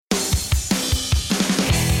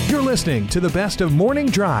You're listening to the best of Morning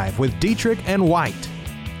Drive with Dietrich and White,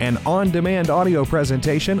 an on-demand audio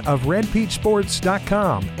presentation of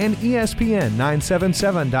RedPeachSports.com and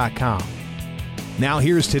ESPN977.com. Now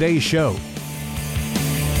here's today's show.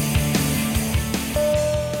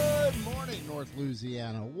 Good morning, North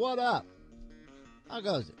Louisiana. What up? How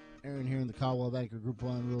goes it? Aaron here in the Caldwell Banker Group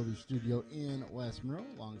 1 Realty Studio in West Monroe,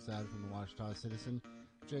 alongside from the Ouachita citizen,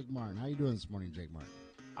 Jake Martin. How you doing this morning, Jake Martin?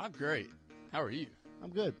 I'm great. How are you? I'm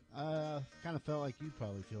good. Kind of felt like you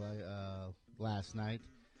probably feel like last night.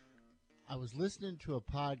 I was listening to a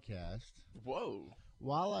podcast. Whoa.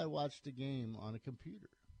 While I watched a game on a computer.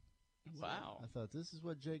 Wow. So I thought, this is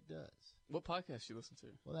what Jake does. What podcast you listen to?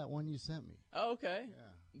 Well, that one you sent me. Oh, okay.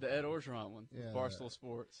 Yeah. The Ed Orgeron one. Yeah. Barstool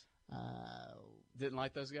Sports. Didn't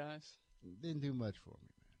like those guys? Didn't do much for me,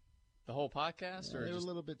 man. The whole podcast? Yeah, or they were just... a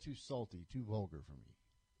little bit too salty, too vulgar for me.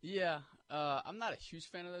 Yeah. I'm not a huge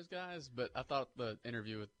fan of those guys, but I thought the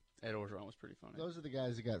interview with Ed Orgeron was pretty funny. Those are the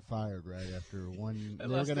guys that got fired right after one.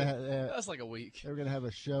 That's like a week. They were going to have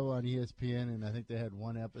a show on ESPN, and I think they had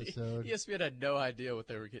one episode. ESPN had no idea what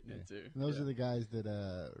they were getting into. And those are the guys that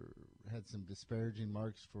had some disparaging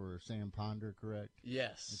marks for Sam Ponder, correct?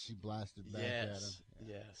 Yes. And she blasted back at him.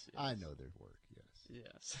 Yes. I know their work, yes.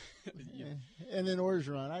 Yes. And then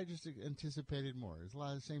Orgeron, I just anticipated more. There's a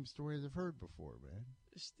lot of the same stories I've heard before, man.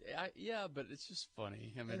 Yeah, but it's just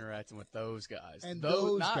funny him interacting with those guys. And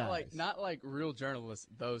those guys. Not like real journalists,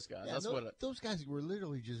 those guys. Yeah, those guys were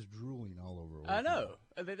literally just drooling all over. I know.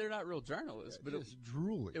 They're not real journalists, but just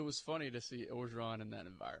drooling. It was funny to see Orgeron in that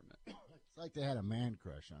environment. It's like they had a man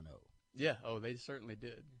crush on O. Yeah, they certainly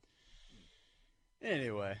did.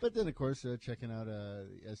 Anyway. But then, of course, checking out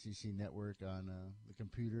the SEC Network on the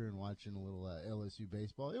computer and watching a little LSU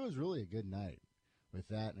baseball. It was really a good night with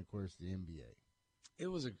that and, of course, the NBA. It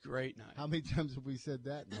was a great night. How many times have we said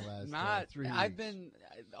that in the last 3 weeks?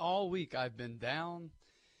 All week I've been down.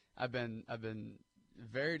 I've been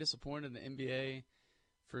very disappointed in the NBA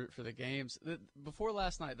for the games. Before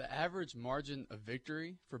last night, the average margin of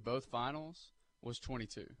victory for both finals was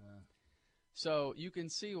 22. So you can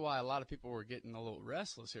see why a lot of people were getting a little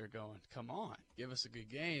restless here going, come on, give us a good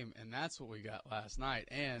game. And that's what we got last night.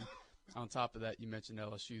 And on top of that, you mentioned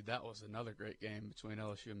LSU. That was another great game between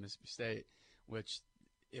LSU and Mississippi State, which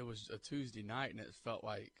it was a Tuesday night, and it felt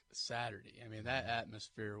like Saturday. I mean, that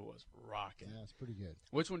atmosphere was rocking. Yeah, it's pretty good.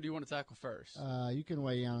 Which one do you want to tackle first? You can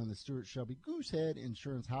weigh in on the Stuart Shelby Goosehead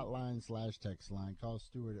Insurance Hotline / text line. Call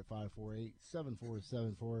Stuart at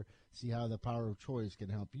 548-7474. See how the power of choice can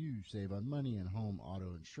help you save on money and home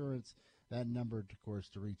auto insurance. That number, of course,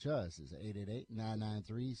 to reach us is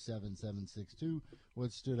 888-993-7762.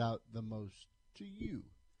 What stood out the most to you?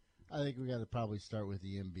 I think we got to probably start with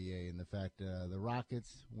the NBA and the fact the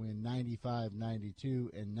Rockets win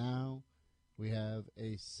 95-92, and now we have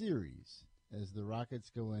a series as the Rockets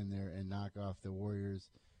go in there and knock off the Warriors.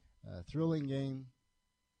 Thrilling game.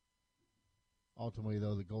 Ultimately,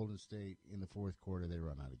 though, the Golden State in the fourth quarter, they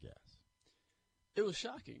run out of gas. It was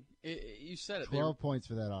shocking. You said it. 12 points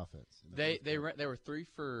for that offense. They were 3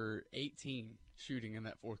 for 18 shooting in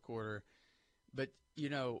that fourth quarter. But,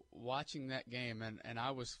 watching that game, and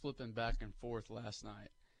I was flipping back and forth last night.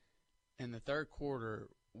 In the third quarter,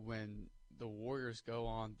 when the Warriors go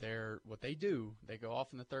on what they do, they go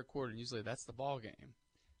off in the third quarter, and usually that's the ball game.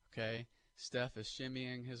 Okay? Steph is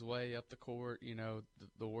shimmying his way up the court. The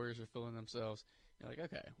Warriors are feeling themselves. You're like,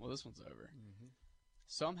 okay, well, this one's over. Mm-hmm.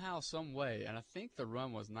 Somehow, some way, and I think the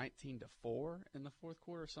run was 19-4 in the fourth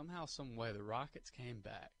quarter. Somehow, some way, the Rockets came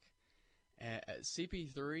back. And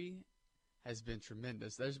CP3 has been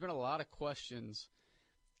tremendous. There's been a lot of questions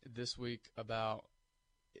this week about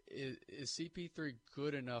is CP3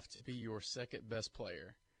 good enough to be your second best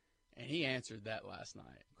player? And he answered that last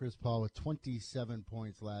night. Chris Paul with 27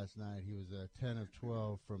 points last night. He was 10 of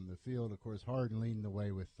 12 from the field. Of course, Harden leading the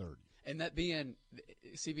way with 30. And that being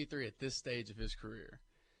CP3 at this stage of his career.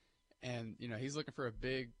 And, he's looking for a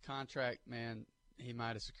big contract, man. He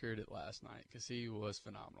might have secured it last night because he was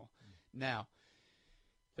phenomenal. Mm-hmm. Now,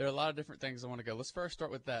 there are a lot of different things I want to go. Let's first start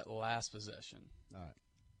with that last possession. All right.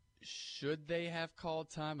 Should they have called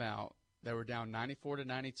timeout? They were down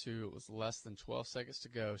 94-92. It was less than 12 seconds to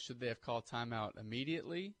go. Should they have called timeout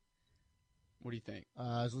immediately? What do you think?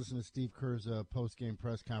 I was listening to Steve Kerr's post-game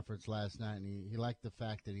press conference last night, and he liked the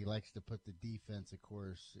fact that he likes to put the defense, of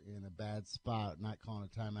course, in a bad spot, not calling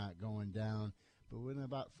a timeout going down. But when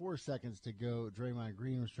about 4 seconds to go, Draymond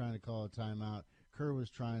Green was trying to call a timeout. Kerr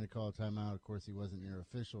was trying to call a timeout. Of course, he wasn't near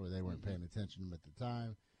official, or they weren't paying attention to him at the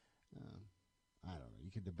time. I don't know.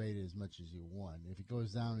 You can debate it as much as you want. If he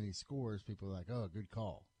goes down and he scores, people are like, oh, good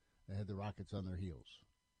call. They had the Rockets on their heels.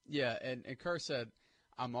 Yeah, and Kerr said,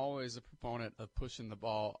 I'm always a proponent of pushing the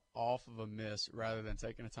ball off of a miss rather than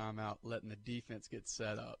taking a timeout, letting the defense get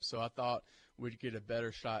set up. So I thought we'd get a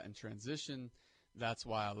better shot in transition. That's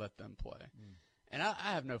why I let them play. And I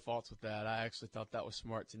have no faults with that. I actually thought that was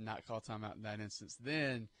smart to not call timeout in that instance.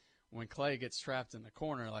 Then when Clay gets trapped in the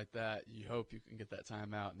corner like that, you hope you can get that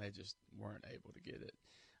timeout, and they just weren't able to get it.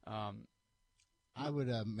 I would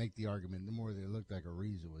make the argument the more that it looked like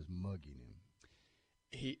Ariza was mugging him.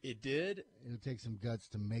 It did. It would take some guts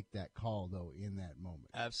to make that call, though, in that moment.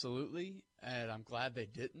 Absolutely, and I'm glad they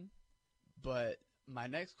didn't. But my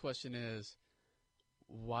next question is,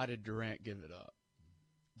 why did Durant give it up?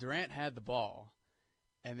 Durant had the ball,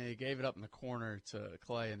 and then he gave it up in the corner to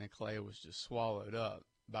Clay, and then Clay was just swallowed up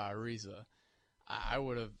by Ariza. I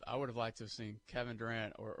would have liked to have seen Kevin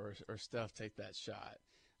Durant or Steph take that shot.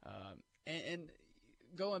 And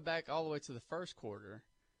going back all the way to the first quarter,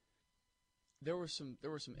 there were some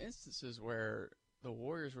instances where the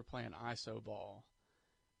Warriors were playing ISO ball,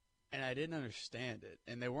 and I didn't understand it.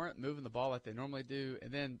 And they weren't moving the ball like they normally do.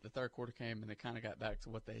 And then the third quarter came, and they kind of got back to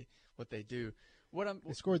what they do.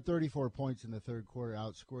 They scored 34 points in the third quarter,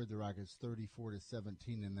 outscored the Rockets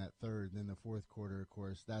 34-17 in that third. And then the fourth quarter, of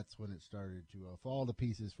course, that's when it started to fall to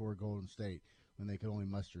pieces for Golden State, when they could only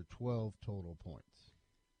muster 12 total points.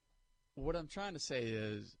 What I'm trying to say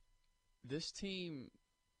is this team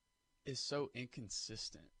is so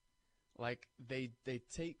inconsistent. Like, they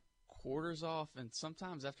take quarters off, and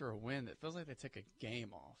sometimes after a win, it feels like they take a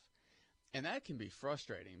game off. And that can be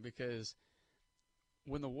frustrating because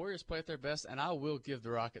when the Warriors play at their best, and I will give the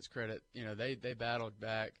Rockets credit, they battled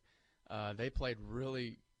back. They played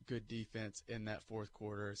really good defense in that fourth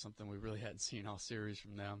quarter, something we really hadn't seen all series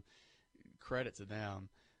from them. Credit to them.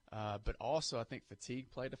 But also, I think fatigue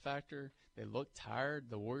played a factor. They looked tired.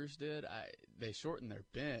 The Warriors did. They shortened their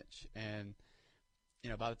bench. And,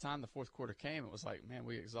 by the time the fourth quarter came, it was like, man,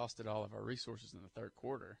 we exhausted all of our resources in the third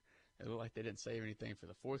quarter. It looked like they didn't save anything for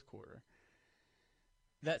the fourth quarter.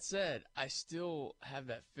 That said, I still have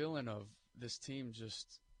that feeling of this team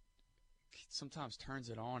just sometimes turns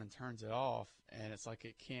it on and turns it off, and it's like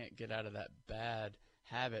it can't get out of that bad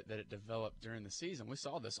habit that it developed during the season. We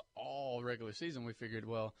saw this all regular season. We figured,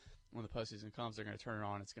 well, when the postseason comes, they're going to turn it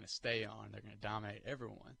on. It's going to stay on. They're going to dominate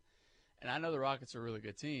everyone. And I know the Rockets are a really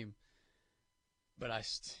good team, but I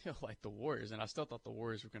still like the Warriors, and I still thought the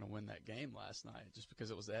Warriors were going to win that game last night just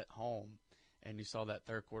because it was at home, and you saw that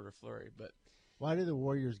third quarter flurry. But why did the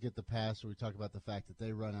Warriors get the pass? We talk about the fact that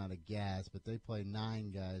they run out of gas, but they play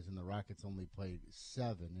 9 guys, and the Rockets only played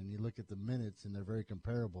 7. And you look at the minutes, and they're very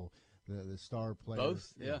comparable. The star players.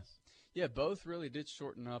 Both, yeah. Yes. Yeah, both really did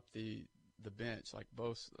shorten up the bench. Like,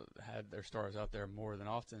 both had their stars out there more than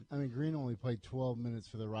often. I mean, Green only played 12 minutes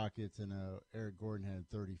for the Rockets, and Eric Gordon had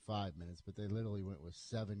 35 minutes, but they literally went with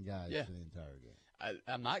 7 guys for the entire game.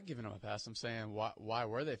 I'm not giving them a pass. I'm saying, why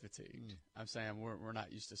were they fatigued? I'm saying we're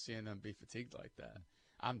not used to seeing them be fatigued like that.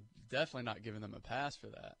 I'm definitely not giving them a pass for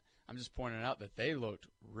that. I'm just pointing out that they looked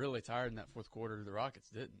really tired in that fourth quarter. The Rockets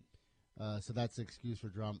didn't. So that's the excuse for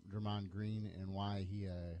Draymond Green and why he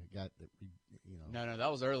got No,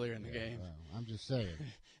 that was earlier in the game. I'm just saying.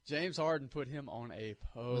 James Harden put him on a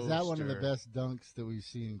poster. Was that one of the best dunks that we've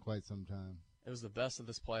seen in quite some time? It was the best of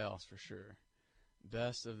this playoffs for sure.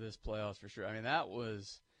 Best of this playoffs for sure. I mean, that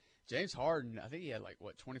was James Harden. I think he had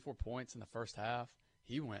 24 points in the first half.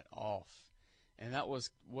 He went off, and that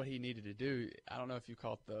was what he needed to do. I don't know if you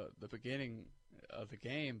caught the beginning of the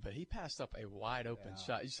game, but he passed up a wide open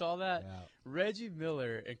shot. You saw that? Yeah. Reggie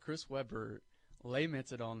Miller and Chris Webber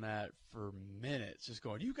lamented on that for minutes, just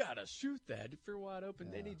going, you got to shoot that. If you're wide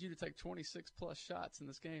open, they need you to take 26-plus shots in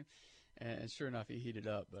this game. And sure enough, he heated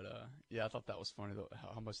up. But, I thought that was funny,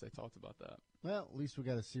 how much they talked about that. Well, at least we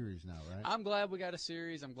got a series now, right? I'm glad we got a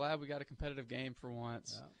series. I'm glad we got a competitive game for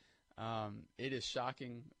once. Yeah. It is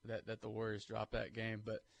shocking that the Warriors dropped that game.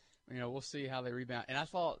 But, we'll see how they rebound. And I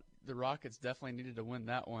thought the Rockets definitely needed to win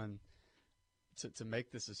that one to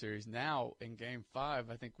make this a series. Now, in Game 5,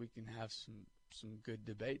 I think we can have some good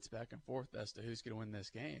debates back and forth as to who's going to win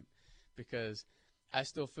this game, because I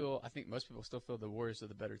think most people still feel the Warriors are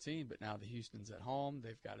the better team, but now the Houston's at home.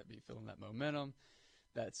 They've got to be feeling that momentum.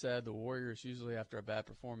 That said, the Warriors usually after a bad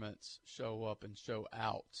performance show up and show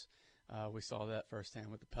out. We saw that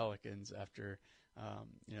firsthand with the Pelicans after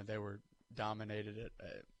they were dominated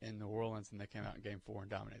in New Orleans, and they came out in Game 4 and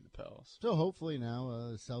dominated the Pels. So hopefully now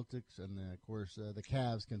the Celtics and, of course, the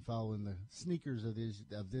Cavs can follow in the sneakers of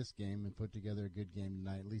this game and put together a good game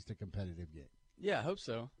tonight, at least a competitive game. Yeah, I hope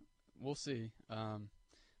so. We'll see.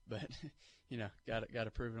 But, got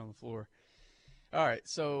to prove it on the floor. All right,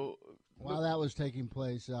 so while that was taking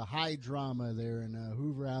place, high drama there in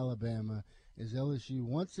Hoover, Alabama, as LSU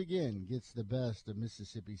once again gets the best of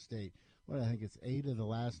Mississippi State. I think it's 8 of the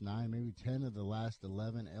last 9, maybe 10 of the last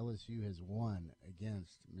 11 LSU has won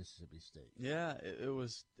against Mississippi State. Yeah, it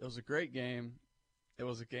was a great game. It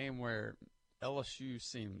was a game where LSU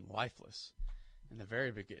seemed lifeless in the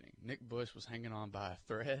very beginning. Nick Bush was hanging on by a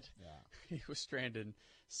thread. Yeah. He was stranding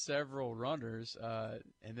several runners,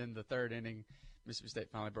 and then the third inning, Mississippi State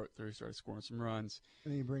finally broke through, started scoring some runs.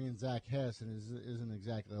 And you bring in Zach Hess, and it isn't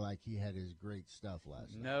exactly like he had his great stuff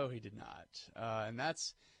last night. No, he did not. And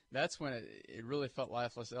that's when it really felt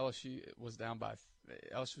lifeless. LSU was down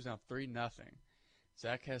 3-0.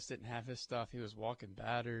 Zach Hess didn't have his stuff. He was walking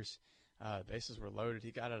batters. Bases were loaded.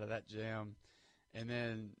 He got out of that jam. And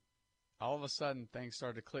then all of a sudden things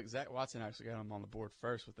started to click. Zach Watson actually got him on the board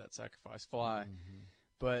first with that sacrifice fly. Mm-hmm.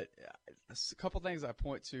 But a couple things I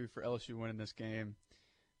point to for LSU winning this game.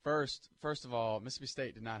 First of all, Mississippi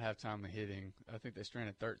State did not have timely hitting. I think they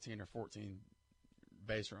stranded 13 or 14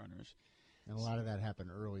 base runners. And a lot of that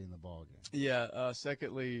happened early in the ball game. Yeah.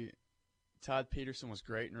 Secondly, Todd Peterson was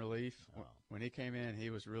great in relief. Wow. When he came in,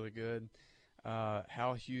 he was really good.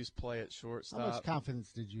 Hal Hughes play at shortstop. How much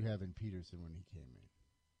confidence did you have in Peterson when he came in?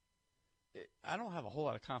 I don't have a whole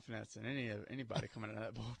lot of confidence in anybody coming out of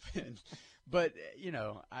that bullpen, but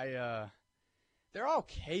they're all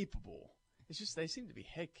capable. It's just they seem to be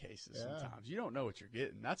head cases sometimes. You don't know what you're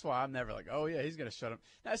getting. That's why I'm never like, oh yeah, he's gonna shut him.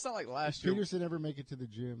 Now, it's not like last year. Peterson ever make it to the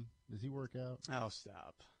gym? Does he work out? Oh,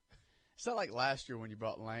 stop. It's not like last year when you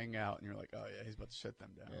brought Lang out and you're like, oh yeah, he's about to shut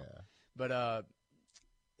them down. Yeah. But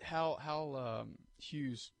Hal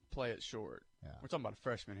Hughes play at short. Yeah. We're talking about a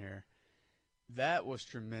freshman here. That was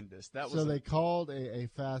tremendous. So they called a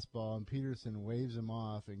fastball, and Peterson waves him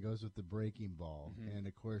off and goes with the breaking ball. Mm-hmm. And,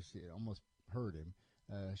 of course, it almost hurt him.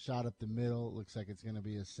 Shot up the middle. Looks like it's going to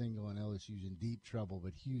be a single, and LSU's in deep trouble.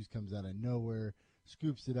 But Hughes comes out of nowhere,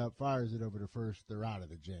 scoops it up, fires it over to first. They're out of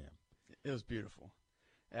the jam. It was beautiful.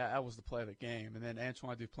 That was the play of the game. And then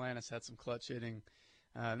Antoine Duplantis had some clutch hitting.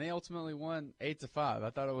 And they ultimately won 8-5.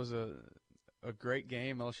 I thought it was a great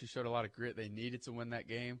game. LSU showed a lot of grit. They needed to win that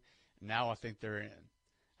game. Now I think they're in.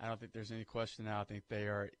 I don't think there's any question now. I think they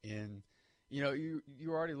are in. You know,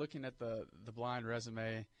 you're already looking at the blind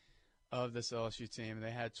resume of this LSU team. They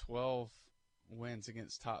had 12 wins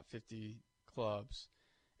against top 50 clubs,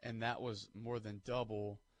 and that was more than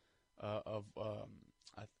double of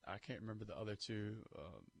I can't remember the other two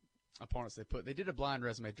opponents they put. They did a blind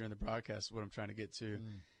resume during the broadcast, is what I'm trying to get to.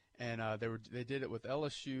 And they did it with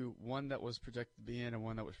LSU, one that was projected to be in and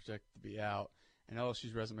one that was projected to be out. And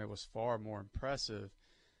LSU's resume was far more impressive.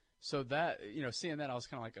 So that, seeing that, I was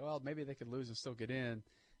kind of like, well, maybe they could lose and still get in.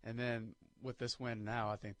 And then with this win now,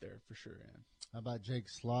 I think they're for sure in. How about Jake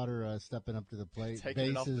Slaughter stepping up to the plate,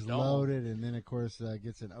 Bases loaded, and then, of course,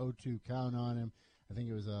 gets an 0-2 count on him. I think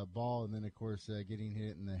it was a ball, and then, of course, getting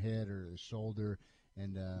hit in the head or the shoulder.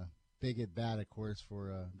 And big at bat, of course,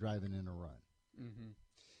 for driving in a run. Mm-hmm.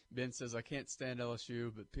 Ben says, I can't stand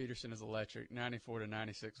LSU, but Peterson is electric.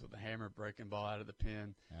 94-96 with a hammer breaking ball out of the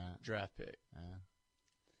pen. Draft pick.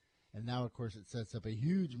 And now, of course, it sets up a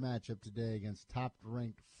huge matchup today against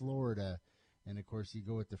top-ranked Florida. And, of course, you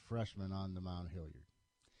go with the freshman on the Mount Hilliard.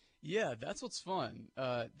 Yeah, that's what's fun.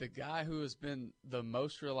 The guy who has been the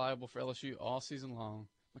most reliable for LSU all season long,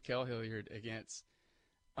 Mikael Hilliard, against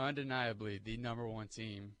undeniably the number one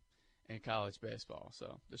team in college baseball.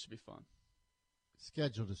 So this should be fun.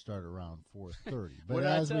 Scheduled to start around 4:30. But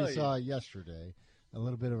as we saw yesterday, a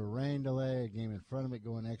little bit of a rain delay, a game in front of it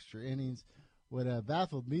going extra innings. What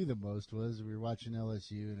baffled me the most was we were watching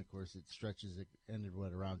LSU, and, of course, it ended,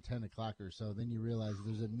 around 10 o'clock or so. Then you realize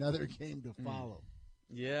there's another game to follow.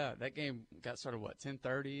 Yeah, that game got started,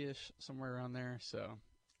 10:30-ish, somewhere around there. So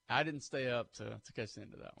I didn't stay up to catch the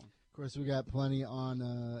end of that one. Of course, we got plenty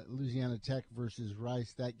on Louisiana Tech versus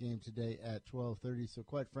Rice, that game today at 12:30. So,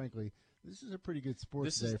 quite frankly, this is a pretty good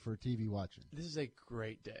sports day for TV watching. This is a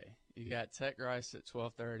great day. You got Tech Rice at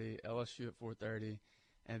 12:30, LSU at 4:30,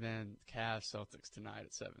 and then Cavs Celtics tonight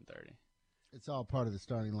at 7:30. It's all part of the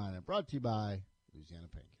starting lineup. Brought to you by Louisiana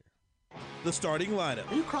Pain Care. The starting lineup.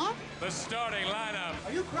 Are you crying? The starting lineup.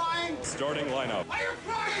 Are you crying? Starting lineup. Are you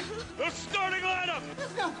crying? The starting lineup.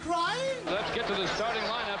 There's no crying. Let's get to the starting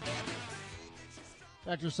lineup.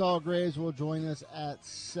 Dr. Saul Graves will join us at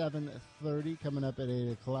 7:30. Coming up at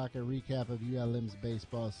 8 o'clock, a recap of ULM's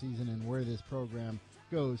baseball season and where this program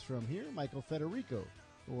goes from here. Michael Federico,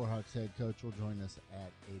 the Warhawks head coach, will join us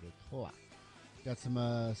at 8 o'clock. Got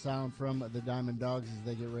some sound from the Diamond Dogs as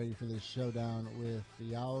they get ready for this showdown with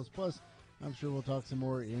the Owls. Plus, I'm sure we'll talk some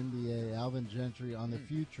more NBA. Alvin Gentry on the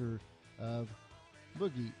future of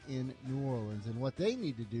Boogie in New Orleans and what they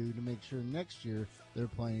need to do to make sure next year they're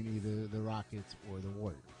playing either the Rockets or the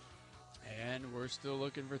Warriors. And we're still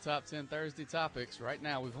looking for top 10 Thursday topics. Right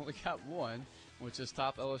now, we've only got one, which is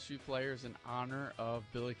top LSU players in honor of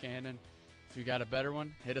Billy Cannon. If you got a better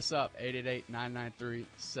one, hit us up, 888-993-7762.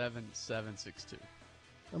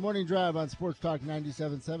 The Morning Drive on Sports Talk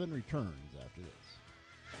 97.7 returns after this.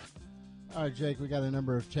 All right, Jake, we got a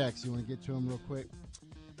number of texts. You want to get to them real quick?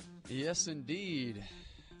 Yes, indeed.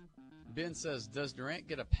 Ben says, does Durant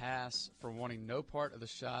get a pass for wanting no part of the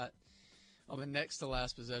shot on the next to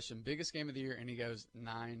last possession? Biggest game of the year, and he goes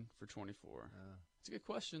 9 for 24. It's a good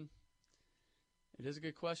question. It is a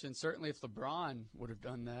good question. Certainly if LeBron would have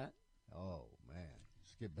done that. Oh, man.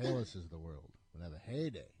 Skip Bayless is the world. Would have a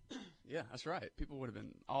heyday. Yeah, that's right. People would have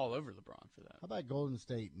been all over LeBron for that. How about Golden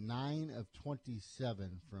State? 9 of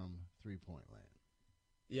 27 from three-point land.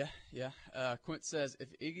 Yeah. Quint says, if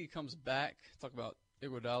Iggy comes back, talk about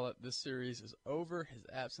Iguodala, this series is over. His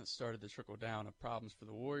absence started to trickle down of problems for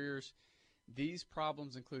the Warriors. These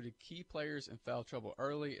problems included key players in foul trouble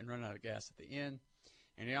early and run out of gas at the end.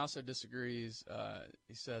 And he also disagrees.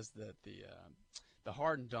 He says that the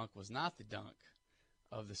Harden dunk was not the dunk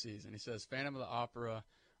of the season. He says Phantom of the Opera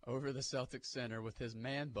over the Celtics center with his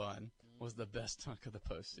man bun was the best dunk of the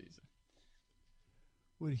postseason.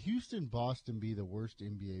 Would Houston-Boston be the worst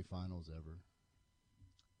NBA Finals ever?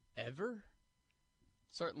 Ever?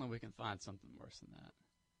 Certainly we can find something worse than that.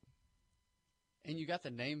 And you got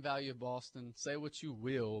the name value of Boston. Say what you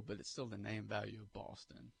will, but it's still the name value of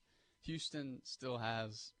Boston. Houston still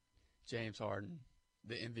has James Harden,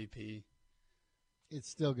 the MVP. It's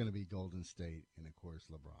still going to be Golden State and, of course,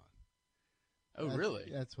 LeBron. Oh, really?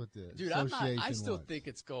 That's what the Dude, association I still wants. think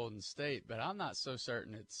it's Golden State, but I'm not so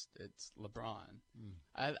certain it's LeBron.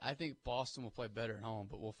 I think Boston will play better at home,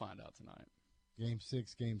 but we'll find out tonight. Game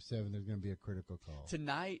 6, Game 7, there's going to be a critical call.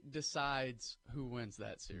 Tonight decides who wins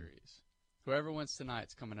that series. Whoever wins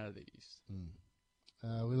tonight's coming out of the East.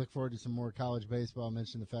 We look forward to some more college baseball. I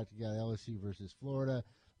mentioned the fact you got LSU versus Florida,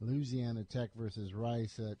 Louisiana Tech versus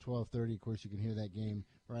Rice at 12:30. Of course, you can hear that game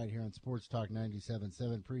right here on Sports Talk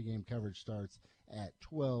 97.7. Pregame coverage starts at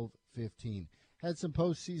 12:15. Had some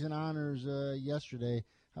postseason honors yesterday.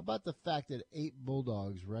 How about the fact that 8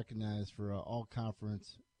 Bulldogs recognized for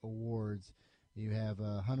all-conference awards? You have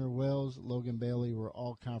Hunter Wells, Logan Bailey were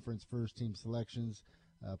all-conference first-team selections.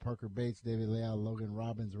 Parker Bates, David Leal, Logan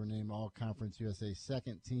Robbins were named all-conference USA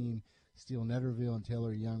second team. Steele Netterville and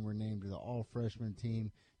Taylor Young were named to the all-freshman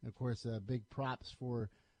team. And, of course, big props for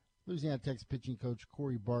Louisiana Tech's pitching coach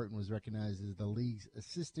Corey Barton was recognized as the league's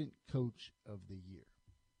assistant coach of the year.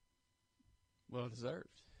 Well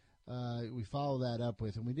deserved. We follow that up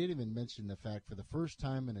with, and we didn't even mention the fact for the first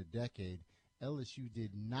time in a decade, LSU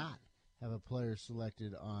did not have a player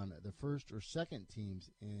selected on the first or second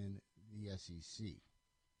teams in the SEC.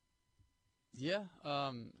 Yeah,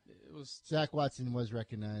 it was. Zach Watson was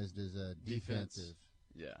recognized as a defensive.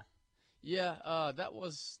 Yeah. That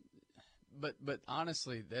was. But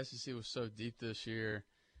honestly, the SEC was so deep this year.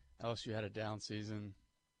 LSU had a down season.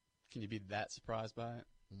 Can you be that surprised by it?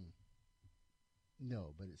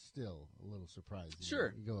 No, but it's still a little surprising.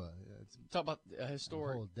 Sure. You go. Talk about a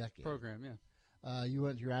historic whole decade. program. Yeah. You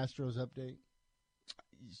went to your Astros update.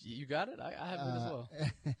 You got it? I have it as well.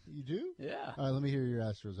 You do? Yeah. All right, let me hear your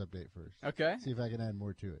Astros update first. Okay. See if I can add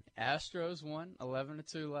more to it. Astros won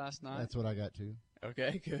 11-2 last night. That's what I got too.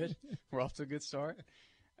 Okay, good. We're off to a good start.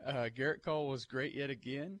 Garrett Cole was great yet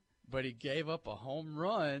again, but he gave up a home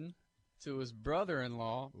run to his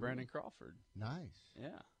brother-in-law, Brandon Crawford. Nice.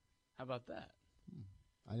 Yeah. How about that?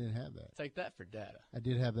 I didn't have that. Take that for data. I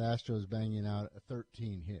did have the Astros banging out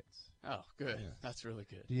 13 hits. Oh, good. Yeah. That's really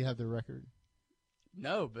good. Do you have the record?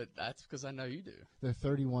 No, but that's because I know you do. They're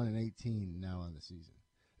 31-18 now on the season.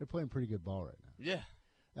 They're playing pretty good ball right now. Yeah.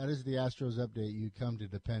 That is the Astros update you come to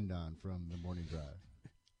depend on from the Morning Drive.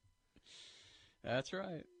 That's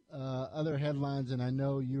right. Other headlines, and I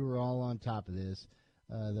know you were all on top of this,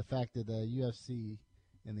 the fact that the UFC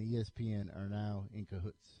and the ESPN are now in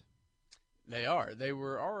cahoots. They are. They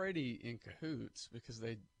were already in cahoots because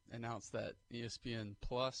they announced that ESPN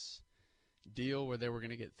Plus deal where they were going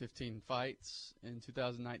to get 15 fights in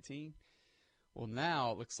 2019. Well,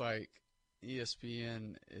 now it looks like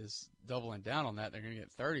ESPN is doubling down on that. They're going to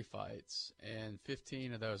get 30 fights, and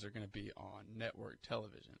 15 of those are going to be on network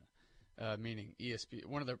television, meaning ESPN,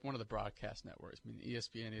 one of the broadcast networks, meaning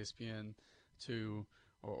ESPN, ESPN2,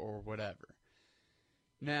 or whatever.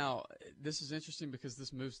 Now, this is interesting because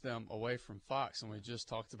this moves them away from Fox, and we just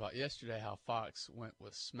talked about yesterday how Fox went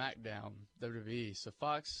with SmackDown, WWE. So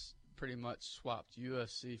Fox pretty much swapped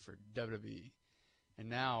UFC for WWE, and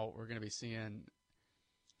now we're going to be seeing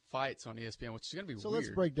fights on ESPN, which is going to be So weird.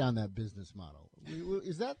 let's break down that business model.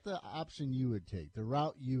 Is that the option you would take, the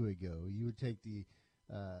route you would go? You would take the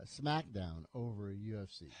SmackDown over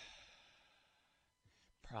UFC?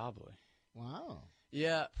 Probably. Wow.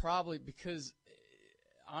 Yeah, probably, because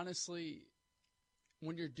honestly,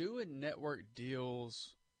 when you're doing network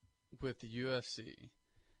deals with the UFC,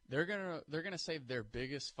 they're gonna save their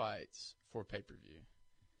biggest fights for pay-per-view.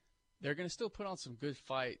 They're gonna still put on some good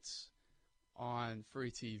fights on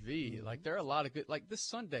free TV. Mm-hmm. Like, there are a lot of good. Like this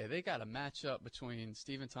Sunday, they got a matchup between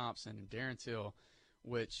Stephen Thompson and Darren Till,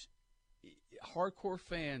 which hardcore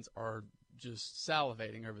fans are just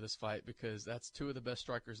salivating over this fight because that's two of the best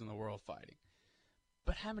strikers in the world fighting.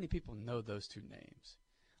 But how many people know those two names?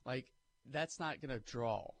 Like, that's not going to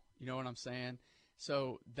draw. You know what I'm saying?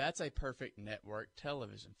 So that's a perfect network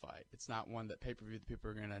television fight. It's not one that pay-per-view the people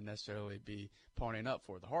are going to necessarily be ponying up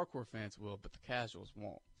for. The hardcore fans will, but the casuals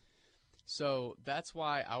won't. So that's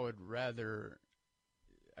why I would rather,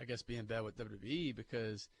 I guess, be in bed with WWE,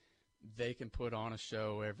 because they can put on a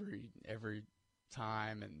show every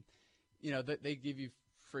time, and they give you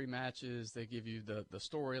free matches, they give you the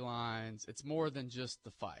storylines. It's more than just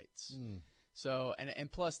the fights. So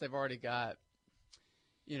and plus they've already got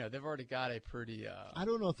a pretty I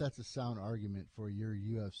don't know if that's a sound argument for your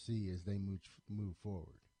UFC as they move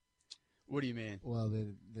forward. What do you mean? Well,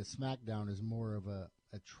 the SmackDown is more of a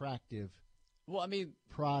attractive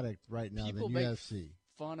product right now than people UFC. Make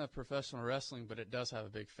fun of professional wrestling, but it does have a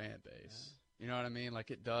big fan base. You know what I mean?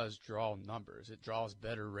 Like, it does draw numbers. It draws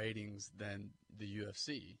better ratings than the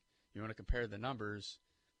UFC. You want to compare the numbers,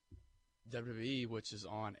 WWE, which is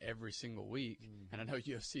on every single week, and I know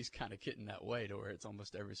UFC's kind of getting that way to where it's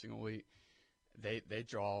almost every single week, they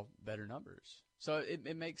draw better numbers. So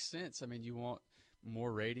it makes sense. I mean, you want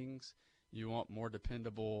more ratings. You want more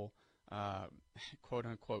dependable,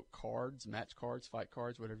 quote-unquote cards, match cards, fight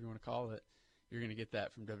cards, whatever you want to call it. You're going to get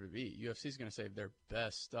that from WWE. UFC's going to save their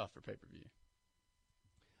best stuff for pay-per-view.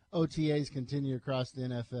 OTAs continue across the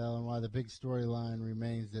NFL, and while the big storyline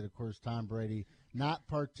remains that, of course, Tom Brady not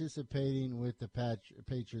participating with the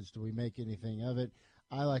Patriots, do we make anything of it?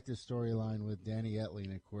 I like the storyline with Danny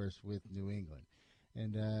Etling, of course, with New England.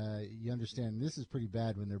 And you understand this is pretty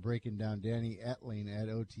bad when they're breaking down Danny Etling at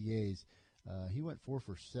OTAs. He went 4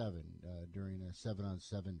 for 7 during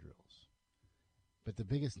 7-on-7 drills. But the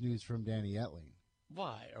biggest news from Danny Etling.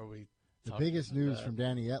 Why are we The biggest news from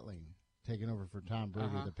Danny Etling, taking over for Tom Brady,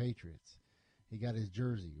 the Patriots. He got his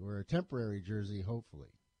jersey, or a temporary jersey, hopefully.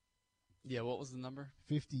 Yeah, what was the number?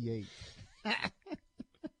 58. You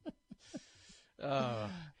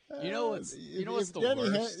know what's the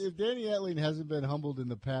worst? If Danny Etling hasn't been humbled in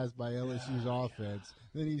the past by LSU's offense,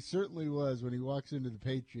 then he certainly was when he walks into the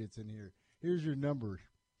Patriots and here's your number.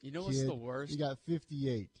 You know what's the worst? You got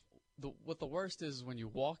 58. What the worst is when you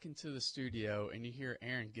walk into the studio and you hear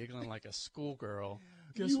Aaron giggling like a schoolgirl.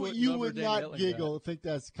 You would not giggle. Think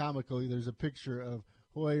that's comical. There's a picture of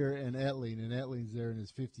Hoyer and Etling, and Etling's there in his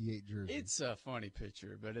 58 jersey. It's a funny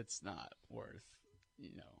picture, but it's not worth,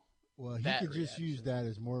 Well, he could just use that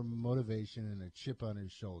as more motivation and a chip on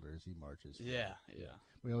his shoulder as he marches. Yeah.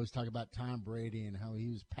 We always talk about Tom Brady and how he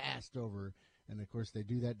was passed over, and of course they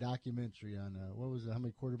do that documentary on how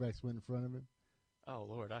many quarterbacks went in front of him? Oh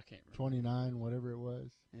Lord, I can't remember. 29, whatever it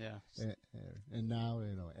was. Yeah. And now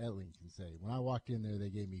Etling can say, when I walked in there, they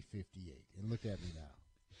gave me 58, and look at me now.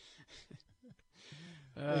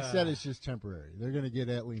 They said it's just temporary. They're going to get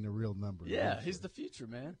Etling a real number. Yeah, eventually. he's the future,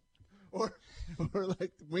 man. Or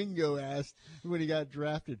like Wingo asked when he got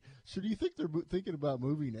drafted, so do you think they're thinking about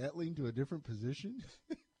moving Etling to a different position?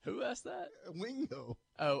 Who asked that? Wingo.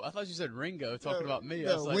 Oh, I thought you said Ringo talking about me.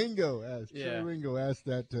 No, Wingo asked. Yeah. Trey Wingo asked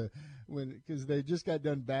that because they just got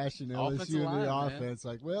done bashing LSU in the offense.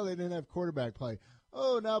 Like, well, they didn't have quarterback play.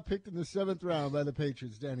 Oh, now picked in the 7th round by the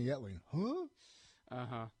Patriots, Danny Etling. Huh?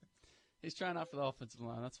 Uh-huh. He's trying out for the offensive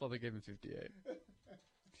line. That's why they gave him 58.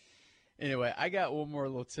 Anyway, I got one more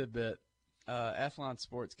little tidbit. Athlon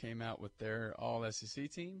Sports came out with their all-SEC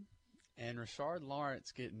team, and Rashard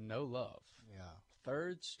Lawrence getting no love. Yeah.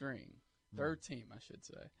 Third team, I should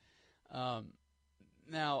say.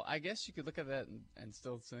 Now, I guess you could look at that and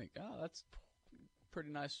still think, oh, that's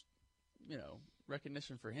pretty nice,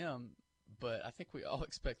 recognition for him. But I think we all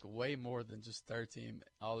expect way more than just third team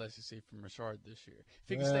all-SEC from Rashard this year. If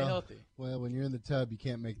he can stay healthy. Well, when you're in the tub, you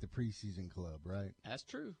can't make the preseason club, right? That's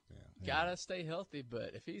true. Yeah. Gotta stay healthy,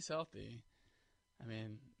 but if he's healthy, I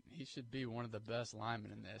mean, he should be one of the best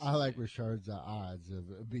linemen in the SEC. I like Rashard's odds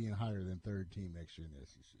of being higher than third team next year in the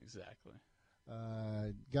SEC. Exactly.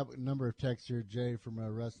 Got a number of texts here. Jay from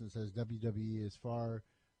Rustin says WWE is far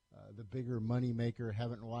the bigger money maker.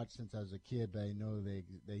 Haven't watched since I was a kid, but I know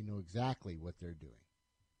they know exactly what they're doing.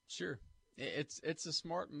 Sure. It's a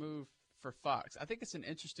smart move for Fox. I think it's an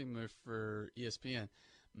interesting move for ESPN.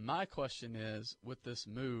 My question is, with this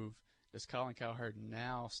move, does Colin Cowherd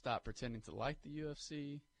now stop pretending to like the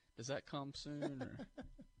UFC? Does that come soon? Or?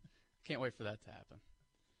 Can't wait for that to happen.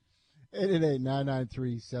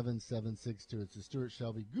 888-993-7762. It's the Stuart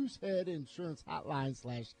Shelby Goosehead Insurance Hotline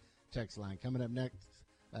 / text line. Coming up next,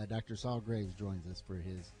 Dr. Saul Graves joins us for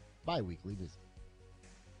his bi-weekly visit.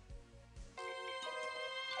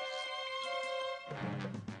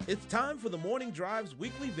 It's time for the Morning Drive's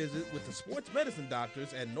weekly visit with the sports medicine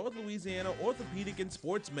doctors at North Louisiana Orthopedic and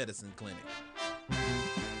Sports Medicine Clinic.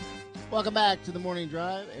 Welcome back to the Morning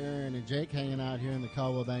Drive. Aaron and Jake hanging out here in the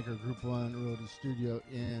Caldwell Banker Group 1 Realty Studio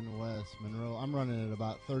in West Monroe. I'm running at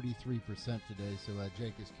about 33% today, so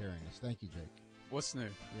Jake is carrying us. Thank you, Jake. What's new?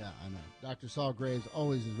 Yeah, I know. Dr. Saul Graves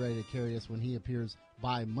always is ready to carry us when he appears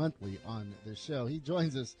bi-monthly on the show. He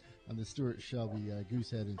joins us on the Stuart Shelby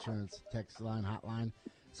Goosehead Insurance text line hotline.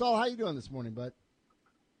 Saul, how you doing this morning, bud?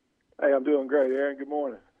 Hey, I'm doing great, Aaron. Good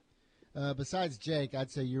morning. Besides Jake,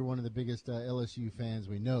 I'd say you're one of the biggest LSU fans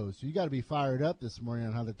we know. So you got to be fired up this morning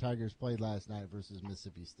on how the Tigers played last night versus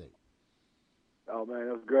Mississippi State. Oh man,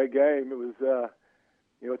 it was a great game. It was,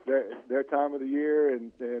 it's their time of the year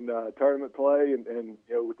and tournament play, and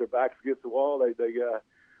with their backs against the wall, they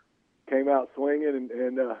came out swinging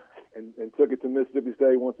and took it to Mississippi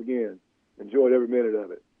State once again. Enjoyed every minute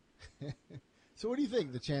of it. So what do you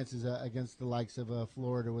think the chances against the likes of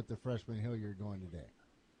Florida with the freshman Hilliard going today?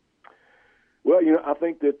 Well, I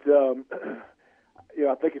think that I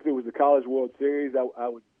think if it was the College World Series, I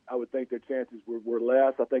would think their chances were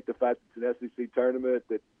less. I think the fact that it's an SEC tournament,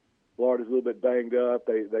 that Florida's a little bit banged up,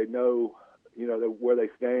 they know where they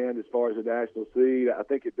stand as far as the national seed. I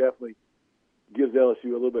think it definitely gives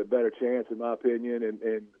LSU a little bit better chance, in my opinion.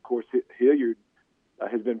 And of course, Hilliard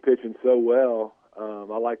has been pitching so well.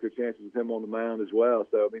 I like their chances with him on the mound as well.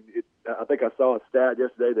 So, I mean, I think I saw a stat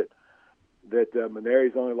yesterday that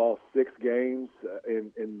Maneri's only lost 6 games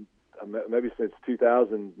in maybe since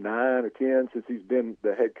 2009 or 10, since he's been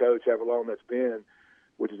the head coach, however long that's been,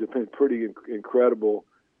 which has been pretty incredible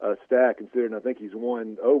stat considering I think he's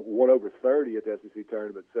won over 30 at the SEC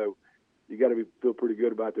tournament. So you got to feel pretty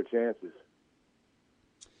good about their chances.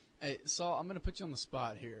 Hey, Saul, I'm going to put you on the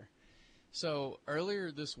spot here. So earlier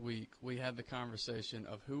this week, we had the conversation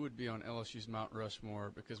of who would be on LSU's Mount Rushmore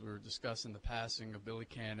because we were discussing the passing of Billy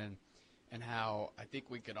Cannon and how I think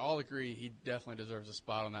we could all agree he definitely deserves a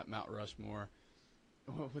spot on that Mount Rushmore.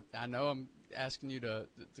 I know I'm asking you to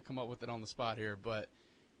come up with it on the spot here, but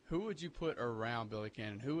who would you put around Billy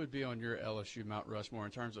Cannon? Who would be on your LSU Mount Rushmore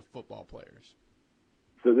in terms of football players?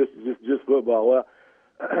 So this is just football. Well,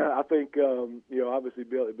 I think, obviously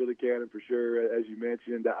Billy Cannon for sure, as you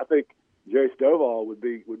mentioned. I think Jerry Stovall would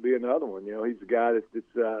be another one. He's the guy that's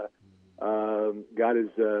got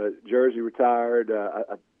his jersey retired.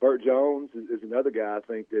 Burt Jones is another guy I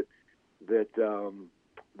think that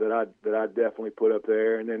I'd definitely put up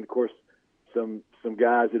there. And then of course some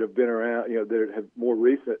guys that have been around, that have more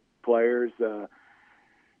recent players.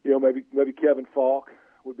 Maybe Kevin Falk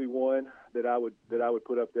would be one that I would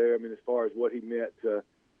put up there. I mean, as far as what he meant to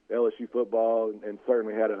LSU football, and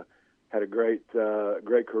certainly had a great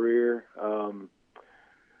career. I'm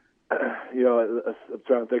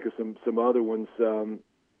trying to think of some other ones.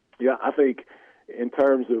 I think in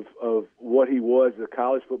terms of what he was as a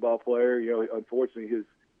college football player, unfortunately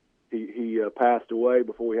he passed away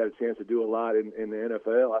before we had a chance to do a lot in the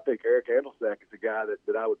NFL. I think Eric Andolsack is a guy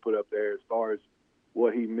that I would put up there as far as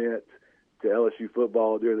what he meant to LSU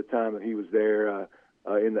football during the time that he was there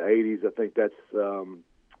in the 80s. I think that's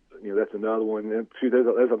that's another one. And I'm sure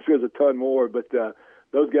there's a ton more, but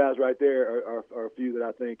those guys right there are a few that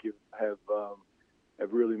I think have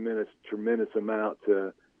really meant a tremendous amount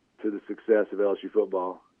to the success of LSU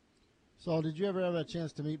football. So, did you ever have a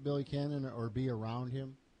chance to meet Billy Cannon or be around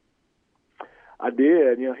him? I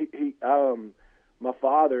did. He my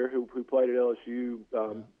father, who played at LSU,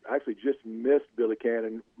 actually just missed Billy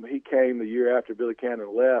Cannon. He came the year after Billy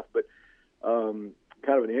Cannon left, but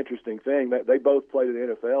kind of an interesting thing. They both played in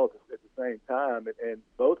the NFL at the same time, and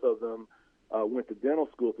both of them went to dental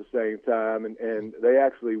school at the same time, and they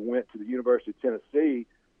actually went to the University of Tennessee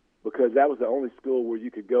because that was the only school where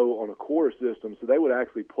you could go on a quarter system. So they would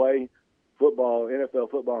actually play football,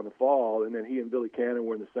 NFL football in the fall, and then he and Billy Cannon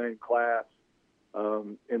were in the same class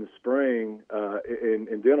in the spring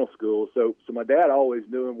in dental school. So my dad always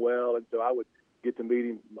knew him well, and so I would get to meet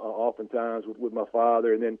him oftentimes with my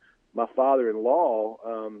father. And then my father-in-law,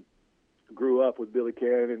 grew up with Billy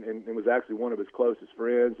Cannon and was actually one of his closest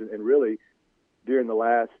friends. And really, during the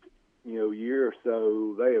last year or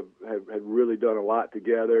so, they have really done a lot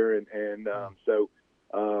together.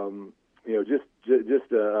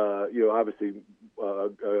 Obviously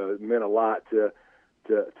meant a lot to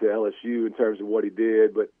LSU in terms of what he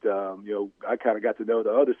did. But I kind of got to know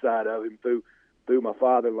the other side of him through my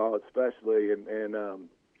father-in-law, especially, and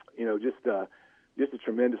just a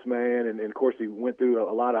tremendous man. And of course, he went through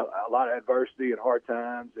a lot of adversity and hard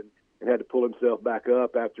times, and had to pull himself back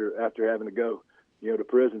up after having to go to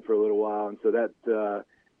prison for a little while. And so that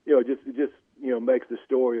just makes the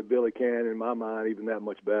story of Billy Cannon in my mind even that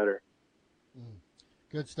much better.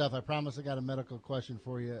 Good stuff. I promise I got a medical question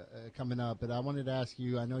for you coming up, but I wanted to ask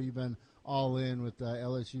you, I know you've been all in with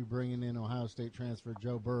LSU bringing in Ohio State transfer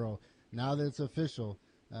Joe Burrow. Now that it's official,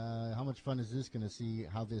 how much fun is this going to see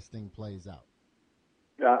how this thing plays out?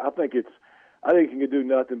 I think it can do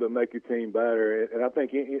nothing but make your team better, and I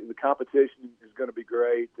think the competition is going to be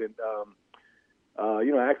great. And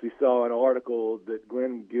I actually saw an article that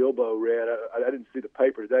Glenn Gilbo read. I didn't see the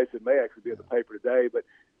paper today, so it may actually be in the paper today. But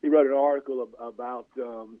he wrote an article about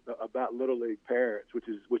Little League parents,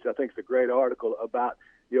 which I think is a great article about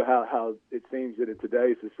how it seems that in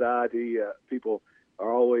today's society, people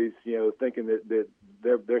are always thinking that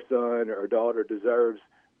their son or daughter deserves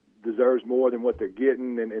more than what they're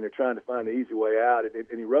getting, and they're trying to find the easy way out.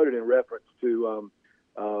 And he wrote it in reference to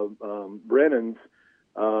Brennan's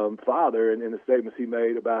father and the statements he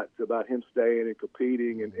made about him staying and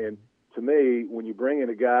competing. And to me, when you bring in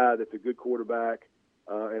a guy that's a good quarterback,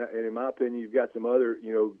 and in my opinion, you've got some other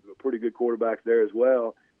pretty good quarterbacks there as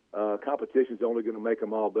well, competition's only going to make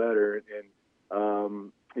them all better.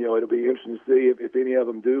 And it'll be interesting to see if any of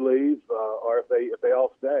them do leave or if they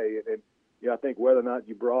all stay. And I think whether or not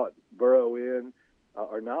you brought Burrow in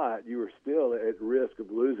or not, you were still at risk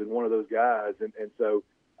of losing one of those guys. And so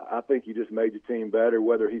I think you just made your team better,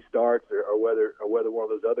 whether he starts or whether one of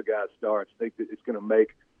those other guys starts. I think that it's going to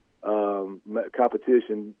make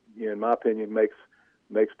competition, in my opinion,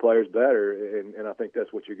 makes players better, and I think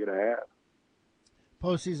that's what you're going to have.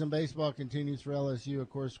 Postseason baseball continues for LSU, of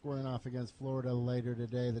course, squaring off against Florida later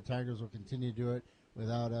today. The Tigers will continue to do it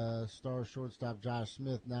without star shortstop Josh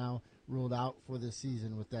Smith, now ruled out for the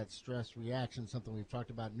season with that stress reaction, something we've talked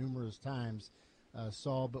about numerous times,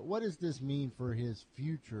 Saul. But what does this mean for his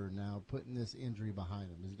future now, putting this injury behind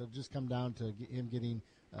him? Does it just come down to him getting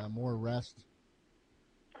more rest?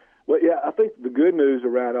 Well, yeah, I think the good news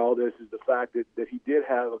around all this is the fact that he did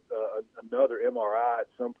have another MRI at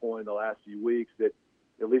some point in the last few weeks that,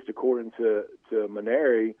 at least according to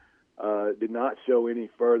Maneri, did not show any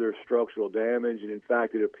further structural damage. And, in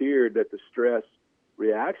fact, it appeared that the stress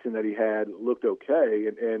reaction that he had looked okay.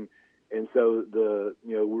 And so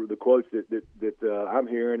the quotes that I'm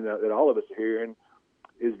hearing, that all of us are hearing,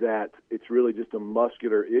 is that it's really just a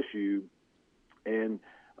muscular issue. And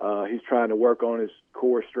he's trying to work on his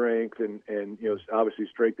core strength and obviously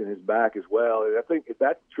strengthen his back as well. And I think if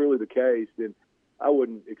that's truly the case, then I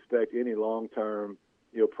wouldn't expect any long-term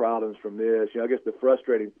problems from this. I guess the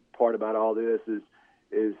frustrating part about all this is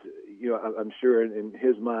I'm sure in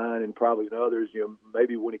his mind and probably in others,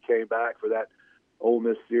 maybe when he came back for that Ole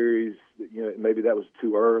Miss series, maybe that was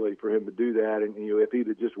too early for him to do that. And if he'd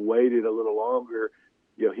have just waited a little longer,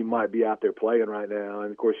 he might be out there playing right now.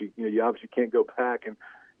 And of course, you obviously can't go back. And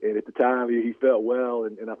at the time, he felt well,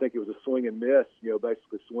 and I think it was a swing and miss,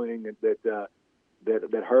 basically swing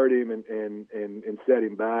that hurt him and set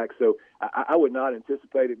him back. So I would not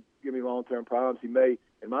anticipate it giving him long-term problems. He may,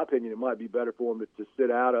 in my opinion, it might be better for him to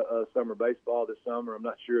sit out of summer baseball this summer. I'm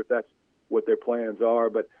not sure if that's what their plans are,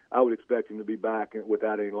 but I would expect him to be back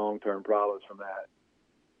without any long-term problems from that.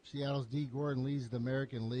 Seattle's D. Gordon leads the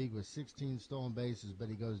American League with 16 stolen bases, but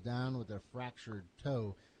he goes down with a fractured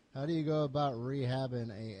toe. How do you go about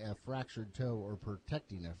rehabbing a fractured toe or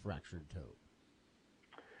protecting a fractured toe?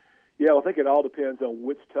 Yeah, well, I think it all depends on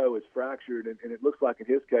which toe is fractured, and it looks like in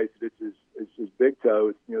his case it's his big toe,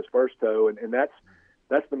 it's his first toe, and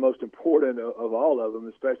that's the most important of all of them,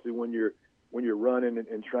 especially when you're running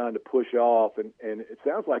and trying to push off, and it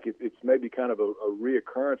sounds like it's maybe kind of a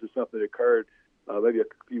reoccurrence of something that occurred maybe a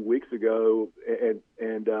few weeks ago,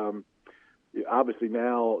 and obviously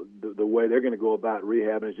now the way they're going to go about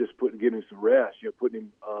rehabbing is just giving him some rest, putting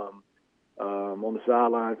him on the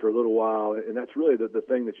sideline for a little while, and that's really the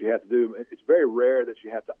thing that you have to do. It's very rare that you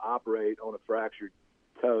have to operate on a fractured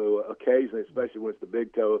toe. Occasionally, especially when it's the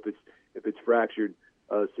big toe, if it's fractured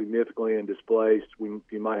significantly and displaced,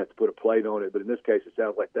 you might have to put a plate on it. But in this case, it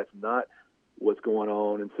sounds like that's not what's going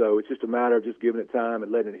on, and so it's just a matter of just giving it time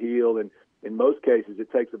and letting it heal. And in most cases,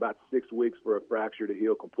 it takes about 6 weeks for a fracture to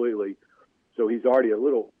heal completely. So he's already a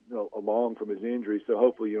little along from his injury. So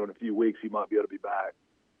hopefully, in a few weeks he might be able to be back.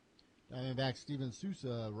 Diving back, Steven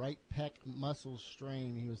Sousa, right pec muscle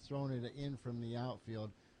strain. He was throwing it in from the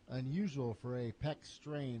outfield. Unusual for a pec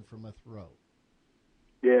strain from a throw.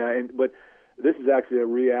 Yeah, but this is actually a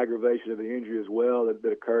re-aggravation of the injury as well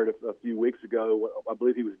that occurred a few weeks ago. I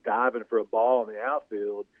believe he was diving for a ball in the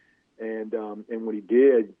outfield, and when he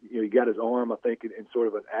did, he got his arm, I think, in sort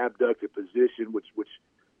of an abducted position, which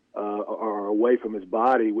are away from his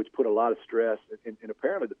body, which put a lot of stress. And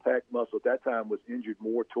apparently the pec muscle at that time was injured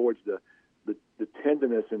more towards the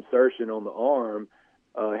tendinous insertion on the arm.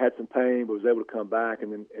 Had some pain, but was able to come back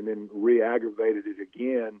and then re-aggravated it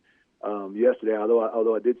again yesterday.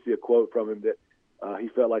 Although I did see a quote from him that he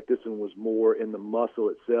felt like this one was more in the muscle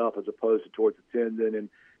itself as opposed to towards the tendon,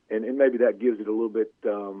 and maybe that gives it a little bit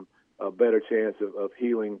a better chance of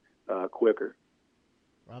healing quicker.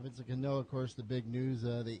 Robinson Cano, of course, the big news,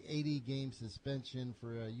 the 80-game suspension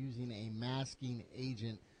for using a masking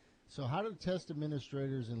agent. So how do test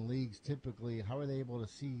administrators and leagues typically, how are they able to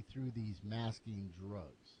see through these masking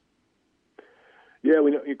drugs? Yeah,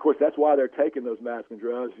 we know, of course, that's why they're taking those masking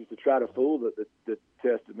drugs, is to try to fool the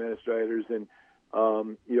test administrators. And,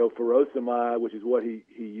 furosemide, which is what he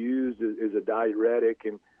used, is a diuretic,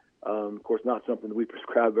 and, of course, not something that we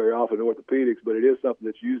prescribe very often in orthopedics, but it is something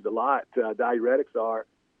that's used a lot. Diuretics are,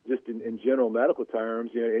 just in general medical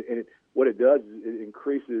terms, what it does is it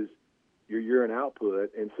increases your urine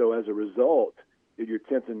output, and so as a result, you're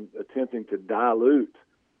attempting to dilute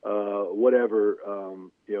whatever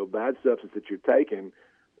bad substance that you're taking,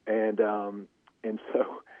 and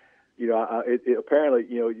so it apparently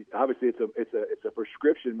obviously it's a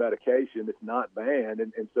prescription medication that's not banned,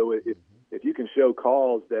 and so if you can show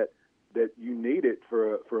cause that you need it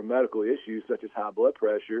for a medical issue such as high blood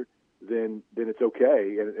pressure, then it's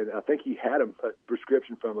okay. And I think he had a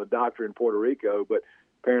prescription from a doctor in Puerto Rico, but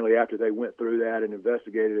apparently after they went through that and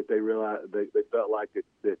investigated it, they realized they felt like that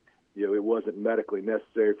it wasn't medically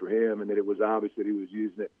necessary for him, and that it was obvious that he was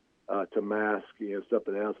using it to mask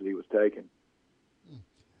something else that he was taking.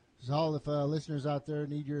 Saul, if listeners out there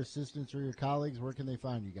need your assistance or your colleagues, where can they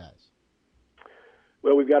find you guys?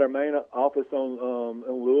 Well, we've got our main office on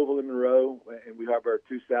in Louisville and Monroe, and we have our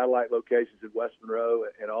 2 satellite locations in West Monroe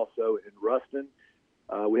and also in Ruston.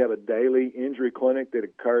 We have a daily injury clinic that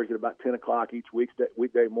occurs at about 10 o'clock each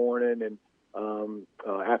weekday morning, and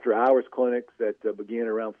after-hours clinics that begin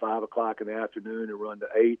around 5 o'clock in the afternoon and run to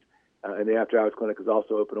 8. And the after-hours clinic is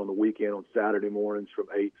also open on the weekend on Saturday mornings from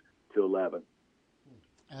 8 to 11.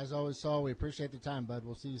 As always, Saul, we appreciate the time, bud.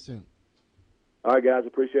 We'll see you soon. All right, guys.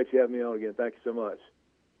 Appreciate you having me on again. Thank you so much.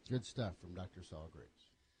 Good stuff from Dr. Saul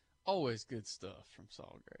Graves. Always good stuff from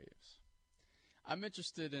Saul Graves. I'm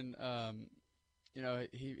interested in,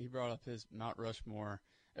 he brought up his Mount Rushmore.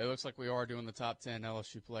 It looks like we are doing the top 10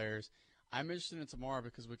 LSU players. I'm interested in tomorrow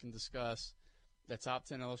because we can discuss the top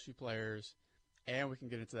 10 LSU players, and we can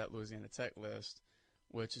get into that Louisiana Tech list,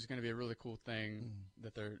 which is going to be a really cool thing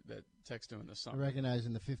that Tech's doing this summer.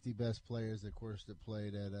 Recognizing the 50 best players, of course, that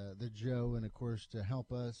played at the Joe, and, of course, to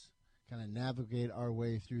help us kind of navigate our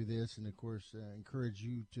way through this, and, of course, encourage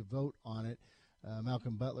you to vote on it.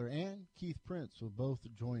 Malcolm Butler and Keith Prince will both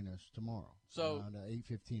join us tomorrow around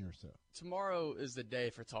 8:15 or so. Tomorrow is the day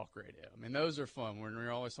for talk radio. I mean, those are fun when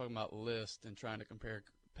we're always talking about lists and trying to compare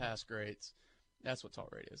past greats. That's what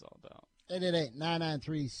talk radio is all about.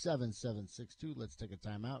 888-993-7762. Let's take a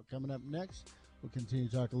timeout. Coming up next, we'll continue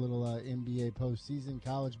to talk a little NBA postseason,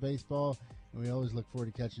 college baseball, and we always look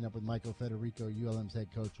forward to catching up with Michael Federico, ULM's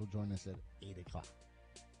head coach, will join us at 8 o'clock.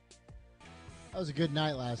 That was a good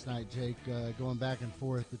night last night, Jake, going back and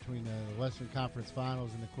forth between the Western Conference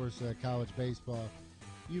Finals and, of course, college baseball.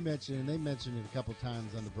 You mentioned, and they mentioned it a couple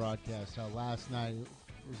times on the broadcast, how last night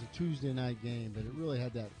was a Tuesday night game, but it really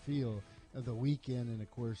had that feel of the weekend and, of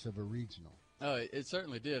course, of a regional. Oh, it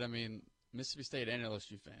certainly did. I mean, Mississippi State and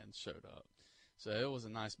LSU fans showed up. So it was a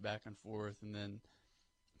nice back and forth. And then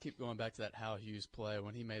keep going back to that Hal Hughes play.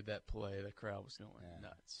 When he made that play, the crowd was going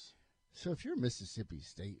nuts. So if you're a Mississippi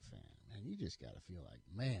State fan, man, you just got to feel like,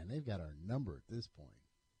 man, they've got our number at this point.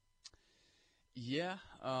 Yeah,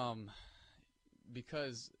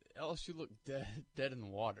 because LSU looked dead in the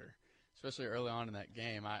water, especially early on in that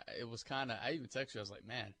game. I even texted you. I was like,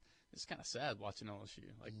 man, it's kind of sad watching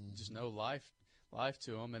LSU. Like, just no life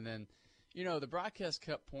to them. And then, the broadcast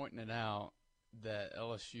kept pointing it out that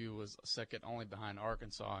LSU was second only behind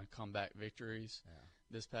Arkansas in comeback victories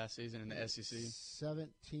this past season in the SEC.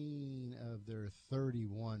 17 of their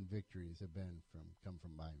 31 victories have come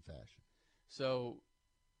from behind fashion. So,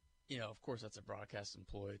 of course, that's a broadcast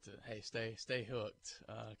employee to, hey, stay hooked,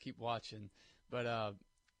 keep watching. But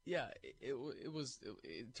Yeah,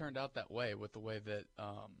 it turned out that way with the way that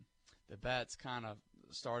the bats kind of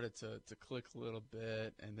started to click a little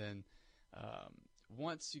bit, and then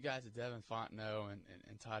once you got to Devin Fontenot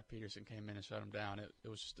and Todd Peterson came in and shut them down, it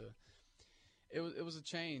was just it was a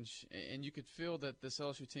change, and you could feel that this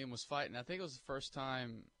LSU team was fighting. I think it was the first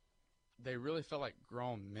time they really felt like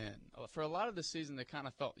grown men. For a lot of the season, they kind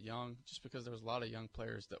of felt young, just because there was a lot of young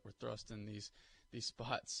players that were thrust in these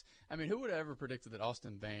spots. I mean, who would have ever predicted that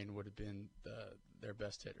Austin Bain would have been their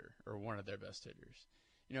best hitter, or one of their best hitters?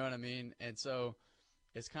 You know what I mean? And so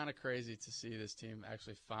it's kind of crazy to see this team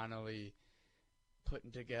actually finally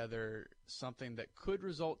putting together something that could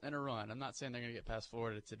result in a run. I'm not saying they're going to get past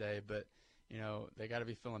Florida today, but they got to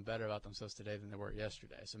be feeling better about themselves today than they were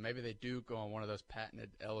yesterday. So maybe they do go on one of those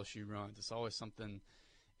patented LSU runs. It's always something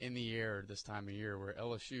in the air this time of year where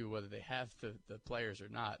LSU, whether they have the players or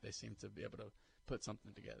not, they seem to be able to put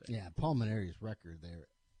something together. Yeah, Paul Maneri's record there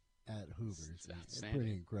at Hoover's is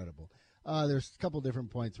pretty incredible. There's a couple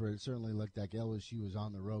different points where it certainly looked like LSU was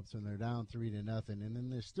on the ropes when they're down 3-0, and then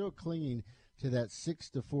they're still clinging to that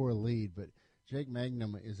 6-4 lead, but Jake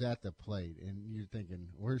Magnum is at the plate, and you're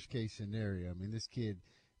thinking, worst case scenario. I mean, this kid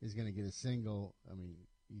is going to get a single. I mean,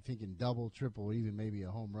 you're thinking double, triple, even maybe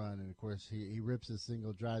a home run. And, of course, he rips a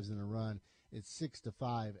single, drives in a run. It's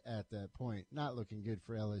 6-5 at that point. Not looking good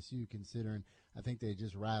for LSU, considering I think they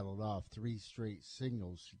just rattled off 3 straight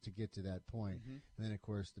singles to get to that point. Mm-hmm. And then, of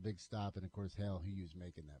course, the big stop, and, of course, Hale Hughes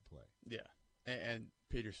making that play. Yeah, and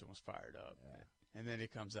Peterson was fired up. Yeah. And then he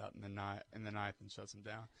comes out in the ninth and shuts him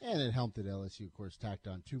down. And it helped that LSU, of course, tacked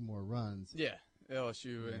on 2 more runs. Yeah,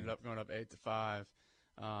 LSU ended up going up 8-5.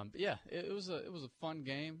 But yeah, it was a fun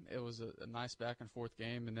game. It was a nice back and forth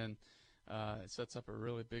game, and then it sets up a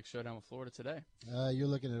really big showdown with Florida today. You're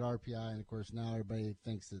looking at RPI, and of course now everybody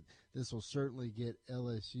thinks that this will certainly get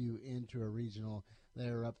LSU into a regional.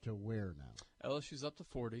 They're up to where now? LSU's up to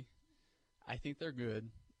 40. I think they're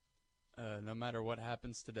good. No matter what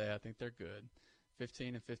happens today, I think they're good.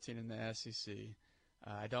 15-15 in the SEC.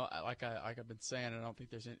 I've been saying, I don't think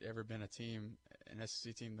there's ever been an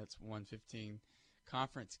SEC team that's won 15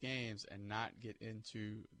 conference games and not get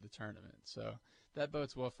into the tournament. So that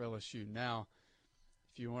bodes well for LSU. Now,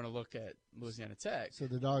 if you want to look at Louisiana Tech, so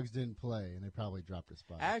the Dogs didn't play and they probably dropped a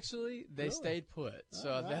spot. Actually, they stayed put.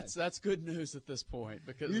 So that's good news at this point,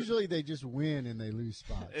 because usually they just win and they lose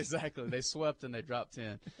spots. Exactly, they swept and they dropped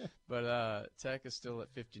 10, but Tech is still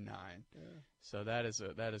at 59. Yeah. So that is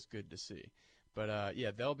good to see. But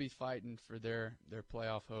yeah, they'll be fighting for their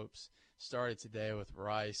playoff hopes. Started today with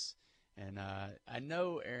Rice, and I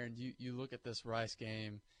know, Aaron, you look at this Rice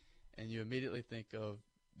game and you immediately think of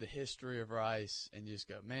the history of Rice, and you just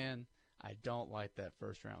go, man, I don't like that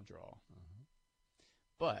first-round draw. Uh-huh.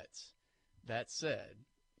 But that said,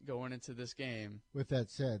 going into this game. With that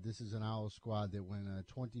said, this is an Owl squad that went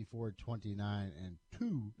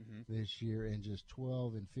 24-29-2 this year, and just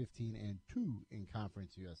 12-15-2 in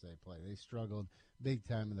Conference USA play. They struggled big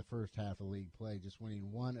time in the first half of league play, just winning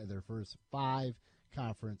one of their first 5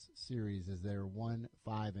 conference series as they're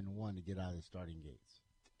 1-5-1 to get out of the starting gates.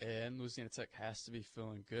 And Louisiana Tech has to be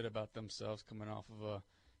feeling good about themselves coming off of a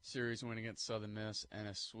series win against Southern Miss and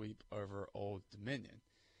a sweep over Old Dominion.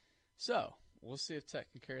 So we'll see if Tech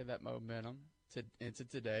can carry that momentum into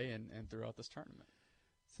today and throughout this tournament.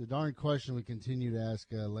 It's a darn question we continue to ask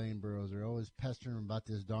Lane Burroughs. They're always pestering him about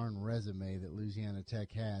this darn resume that Louisiana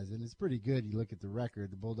Tech has, and it's pretty good. You look at the record.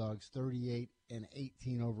 The Bulldogs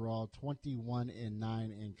 38-18 overall, 21-9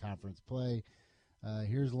 in conference play.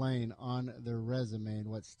 Here's Lane on their resume and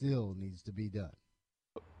what still needs to be done.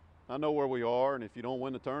 I know where we are, and if you don't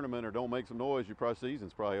win the tournament or don't make some noise, your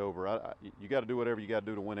season's probably over. You got to do whatever you got to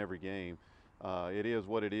do to win every game. It is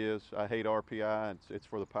what it is. I hate RPI. It's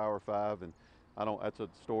for the Power 5, and that's a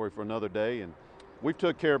story for another day. And we've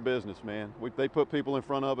took care of business, man. They put people in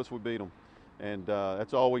front of us, we beat them, and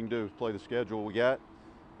that's all we can do is play the schedule we got.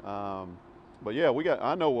 But yeah,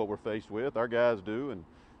 I know what we're faced with. Our guys do, and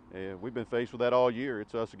we've been faced with that all year.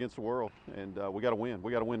 It's us against the world, and we got to win.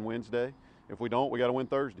 We got to win Wednesday. If we don't, we got to win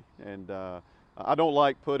Thursday. And I don't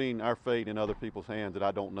like putting our fate in other people's hands that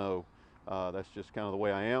I don't know. That's just kind of the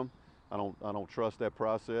way I am. I don't trust that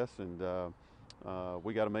process, and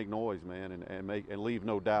we got to make noise, man, and leave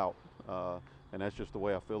no doubt. And that's just the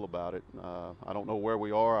way I feel about it. I don't know where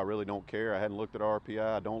we are. I really don't care. I hadn't looked at RPI.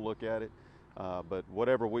 I don't look at it. But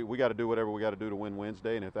whatever we got to do whatever we got to do to win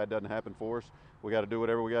Wednesday, and if that doesn't happen for us, we got to do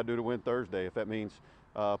whatever we got to do to win Thursday. If that means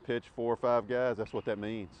pitch 4 or 5 guys, that's what that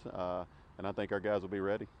means. And I think our guys will be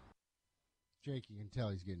ready. Jake, you can tell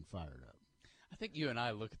he's getting fired up. I think you and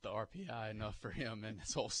I look at the RPI enough for him and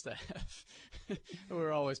his whole staff.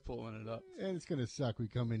 We're always pulling it up. And it's going to suck. We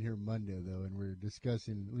come in here Monday, though, and we're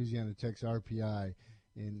discussing Louisiana Tech's RPI.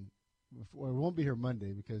 We won't be here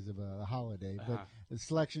Monday because of a holiday, but the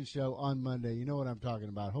selection show on Monday, you know what I'm talking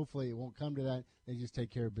about. Hopefully it won't come to that. They just take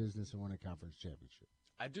care of business and win a conference championship.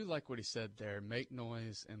 I do like what he said there, make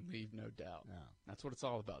noise and leave no doubt. Yeah. That's what it's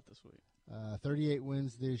all about this week. 38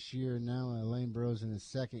 wins this year. Now Lane Burroughs in his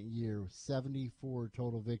second year, 74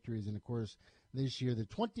 total victories. And, of course, this year the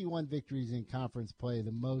 21 victories in conference play,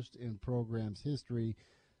 the most in program's history.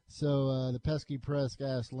 So the pesky press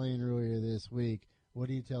asked Lane earlier this week, what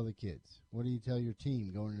do you tell the kids? What do you tell your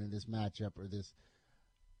team going into this matchup or this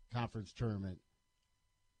conference tournament?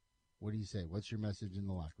 What do you say? What's your message in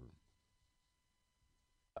the locker room?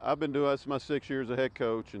 I've been doing this my 6 years as head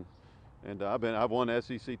coach, and I've won the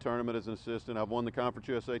SEC tournament as an assistant. I've won the Conference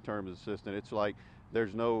USA tournament as assistant. It's like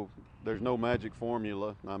there's no magic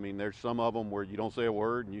formula. I mean, there's some of them where you don't say a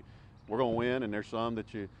word and we're going to win, and there's some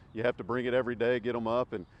that you have to bring it every day, get them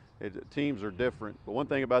up, and teams are different. But one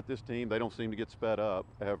thing about this team, they don't seem to get sped up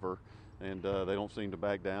ever, and they don't seem to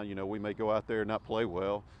back down. You know, we may go out there and not play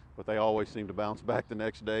well, but they always seem to bounce back the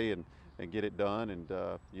next day and get it done. And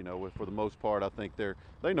you know, for the most part, I think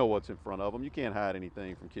they know what's in front of them. You can't hide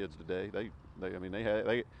anything from kids today.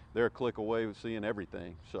 They're a click away with seeing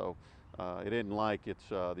everything. So it isn't like it's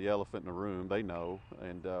the elephant in the room. They know,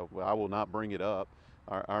 and I will not bring it up.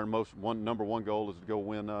 Our number one goal is to go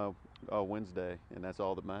win Wednesday, and that's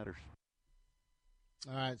all that matters.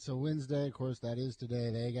 All right, so Wednesday, of course, that is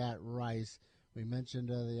today. They got Rice. We mentioned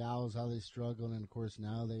the Owls, how they struggled, and, of course,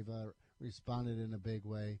 now they've responded in a big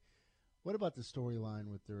way. What about the storyline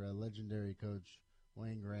with their legendary coach,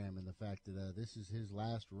 Wayne Graham, and the fact that this is his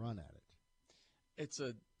last run at it? It's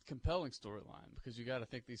a compelling storyline because you got to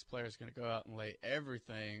think these players are going to go out and lay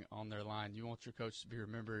everything on their line. You want your coach to be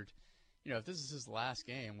remembered. You know, if this is his last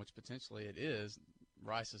game, which potentially it is,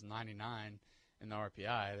 Rice is 99 in the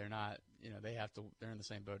RPI. They're not, you know, they're in the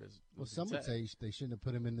same boat as. Well, some would say they shouldn't have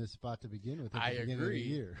put him in this spot to begin with at the beginning of the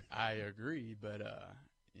year. I agree, but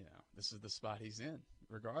you know, this is the spot he's in,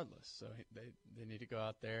 regardless. So they need to go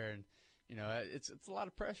out there and, you know, it's a lot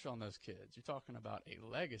of pressure on those kids. You're talking about a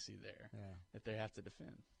legacy there that they have to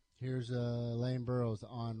defend. Here's Lane Burroughs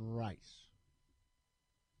on Rice.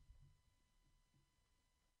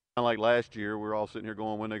 Like last year, we were all sitting here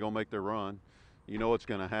going, when are they going to make their run? You know what's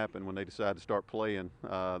going to happen when they decide to start playing.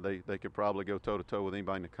 They could probably go toe-to-toe with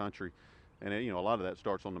anybody in the country. And, you know, a lot of that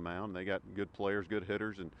starts on the mound. They got good players, good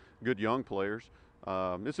hitters, and good young players.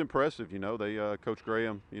 It's impressive, you know. Coach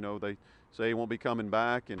Graham, you know, they say he won't be coming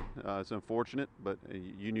back, and it's unfortunate. But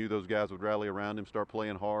you knew those guys would rally around him, start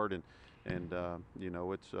playing hard, and you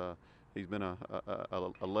know, he's been a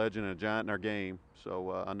legend and a giant in our game.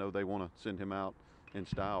 So I know they want to send him out in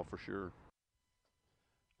style for sure.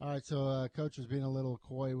 All right, so Coach was being a little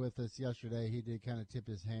coy with us yesterday. He did kind of tip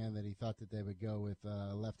his hand that he thought that they would go with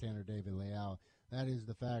left-hander David Leal. That is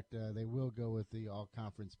the fact. They will go with the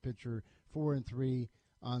all-conference pitcher, 4-3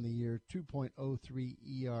 on the year, 2.03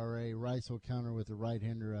 ERA. Rice will counter with the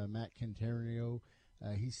right-hander Matt Quinterio.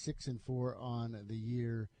 He's 6-4 on the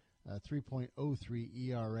year, 3.03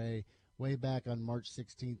 ERA. Way back on March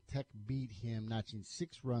 16th, Tech beat him, notching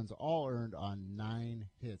 6 runs, all earned on 9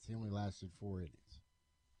 hits. He only lasted 4 innings.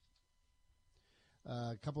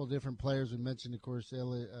 A couple of different players we mentioned, of course,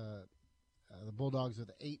 the Bulldogs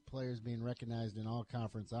with 8 players being recognized in all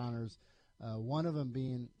conference honors. One of them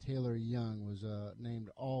being Taylor Young was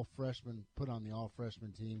named all freshman, put on the all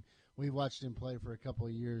freshman team. We've watched him play for a couple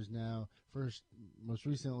of years now. Most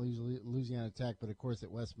recently Louisiana Tech, but of course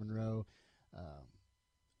at West Monroe.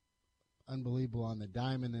 Unbelievable on the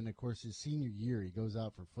diamond. And of course his senior year, he goes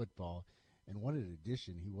out for football. And what an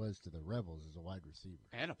addition he was to the Rebels as a wide receiver.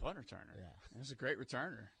 And a punt returner. Yeah. He was a great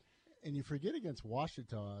returner. And you forget against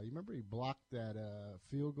Washita, you remember he blocked that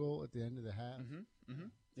field goal at the end of the half? Mm-hmm. Mm-hmm.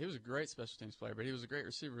 He was a great special teams player, but he was a great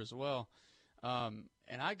receiver as well.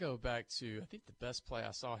 And I go back to, I think the best play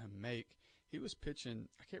I saw him make, he was pitching,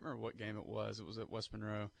 I can't remember what game it was at West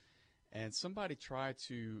Monroe, and somebody tried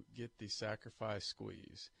to get the sacrifice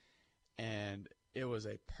squeeze. And it was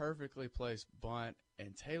a perfectly placed bunt,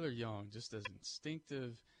 and Taylor Young, just as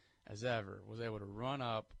instinctive as ever, was able to run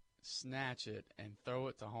up, snatch it, and throw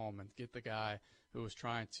it to home and get the guy who was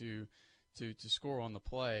trying to score on the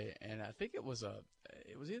play. And I think it was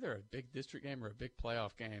either a big district game or a big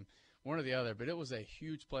playoff game, one or the other, but it was a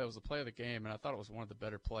huge play. It was the play of the game, and I thought it was one of the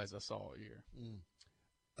better plays I saw all year.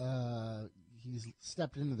 He's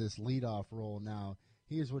stepped into this leadoff role now.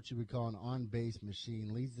 He is what you would call an on-base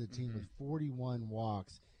machine, leads the team with 41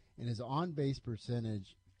 walks, and his on-base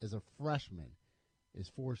percentage as a freshman is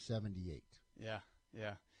 478. Yeah.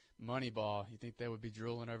 Moneyball, you think they would be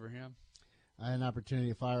drooling over him? I had an opportunity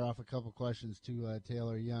to fire off a couple questions to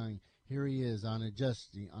Taylor Young. Here he is on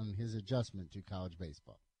his adjustment to college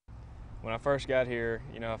baseball. When I first got here,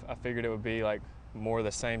 I figured it would be like more of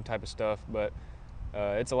the same type of stuff, but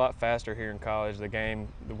it's a lot faster here in college. The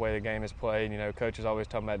way the game is played, coaches always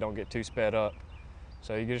talking about don't get too sped up.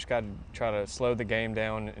 So you just got to try to slow the game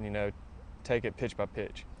down and, take it pitch by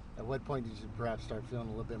pitch. At what point did you perhaps start feeling a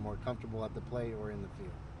little bit more comfortable at the plate or in the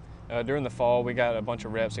field? During the fall, we got a bunch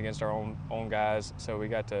of reps against our own guys, so we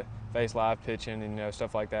got to face live pitching and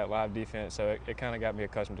stuff like that, live defense. So it kind of got me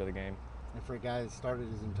accustomed to the game. And for a guy that started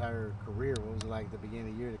his entire career, what was it like at the beginning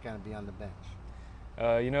of the year to kind of be on the bench?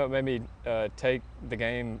 It made me not take the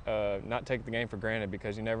game for granted,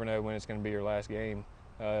 because you never know when it's going to be your last game.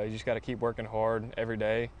 You just got to keep working hard every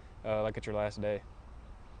day, like it's your last day.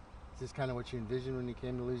 Is this kind of what you envisioned when you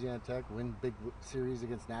came to Louisiana Tech? Win big series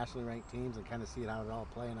against nationally ranked teams and kind of see how it all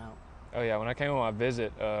playing out? Oh yeah, when I came on my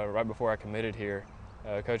visit right before I committed here,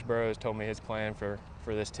 Coach Burrows told me his plan for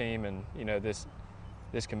this team and this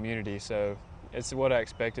community. So it's what I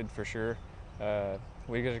expected for sure.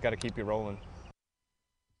 We just got to keep it rolling.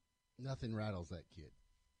 Nothing rattles that kid.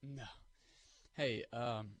 No. Hey,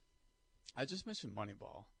 I just mentioned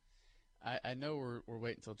Moneyball. I know we're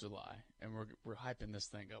waiting until July, and we're hyping this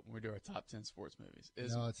thing up when we do our top 10 sports movies.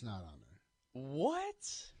 No, it's not on there. What?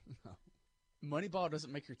 No. Moneyball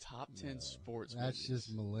doesn't make your top 10 sports movies. That's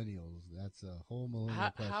just millennials. That's a whole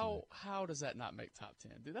millennial question. How does that not make top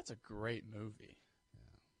 10? Dude, that's a great movie.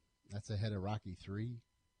 Yeah. That's ahead of Rocky 3.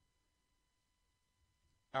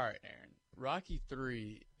 All right, Aaron. Rocky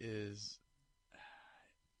 3 is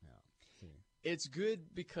it's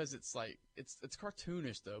good because it's like it's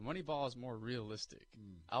cartoonish though. Moneyball is more realistic.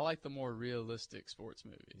 I like the more realistic sports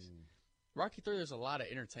movies. Rocky 3, there's a lot of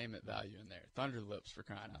entertainment value in there. Thunder Lips, for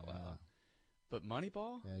crying out loud. But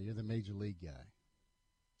Moneyball? Yeah, you're the Major League guy.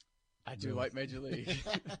 I do like Major League.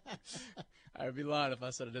 I would be lying if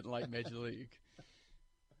I said I didn't like Major League.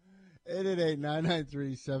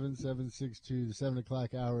 888-993-7762, the 7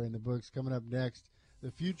 o'clock hour in the books. Coming up next,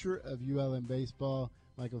 the future of ULM baseball.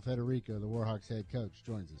 Michael Federico, the Warhawks head coach,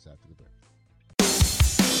 joins us after the break.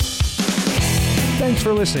 Thanks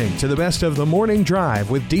for listening to the Best of the Morning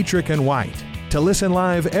Drive with Dietrich and White. To listen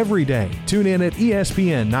live every day, tune in at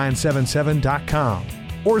ESPN977.com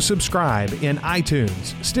or subscribe in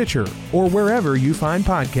iTunes, Stitcher, or wherever you find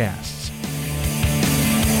podcasts.